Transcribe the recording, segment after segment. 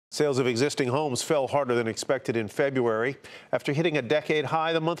Sales of existing homes fell harder than expected in February after hitting a decade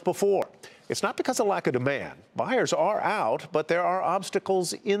high the month before. It's not because of lack of demand. Buyers are out, but there are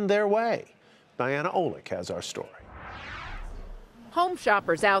obstacles in their way. Olick has our story. Home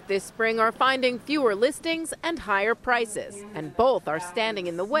shoppers out this spring are finding fewer listings and higher prices, and both are standing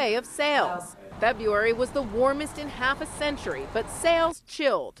in the way of sales. February was the warmest in half a century, but sales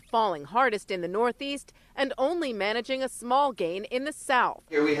chilled, falling hardest in the Northeast and only managing a small gain in the South.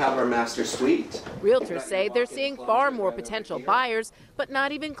 Here we have our master suite. Realtors say they're seeing far more potential buyers, but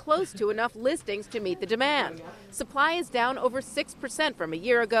not even close to enough listings to meet the demand. Supply is down over 6% from a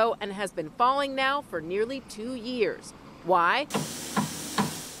year ago and has been falling now for nearly 2 years. Why?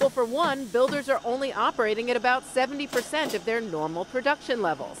 Well, for one, builders are only operating at about 70% of their normal production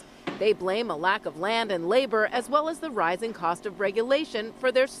levels. They blame a lack of land and labor as well as the rising cost of regulation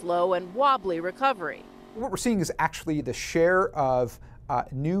for their slow and wobbly recovery. What we're seeing is actually the share of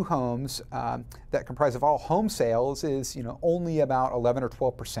new homes that comprise of all home sales is only about 11 or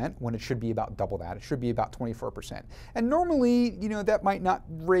 12% when it should be about double that. It should be about 24%. And normally, that might not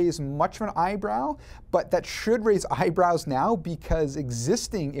raise much of an eyebrow, but that should raise eyebrows now because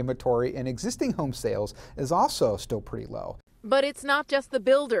existing inventory and existing home sales is also still pretty low. But it's not just the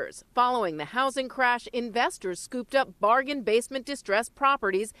builders. Following the housing crash, investors scooped up bargain basement distressed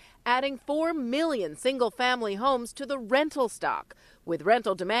properties, adding 4 million single-family homes to the rental stock. With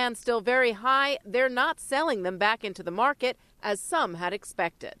rental demand still very high, they're not selling them back into the market as some had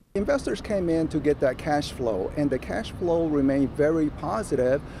expected. Investors came in to get that cash flow, and the cash flow remained very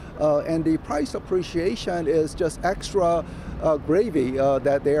positive, and the price appreciation is just extra gravy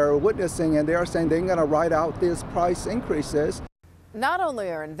that they are witnessing, and they are saying they're going to ride out these price increases. Not only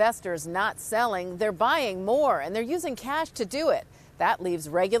are investors not selling, they're buying more, and they're using cash to do it. That leaves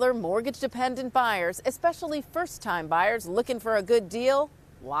regular mortgage-dependent buyers, especially first-time buyers looking for a good deal,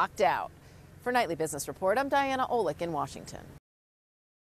 locked out. For Nightly Business Report, I'm Olick in Washington.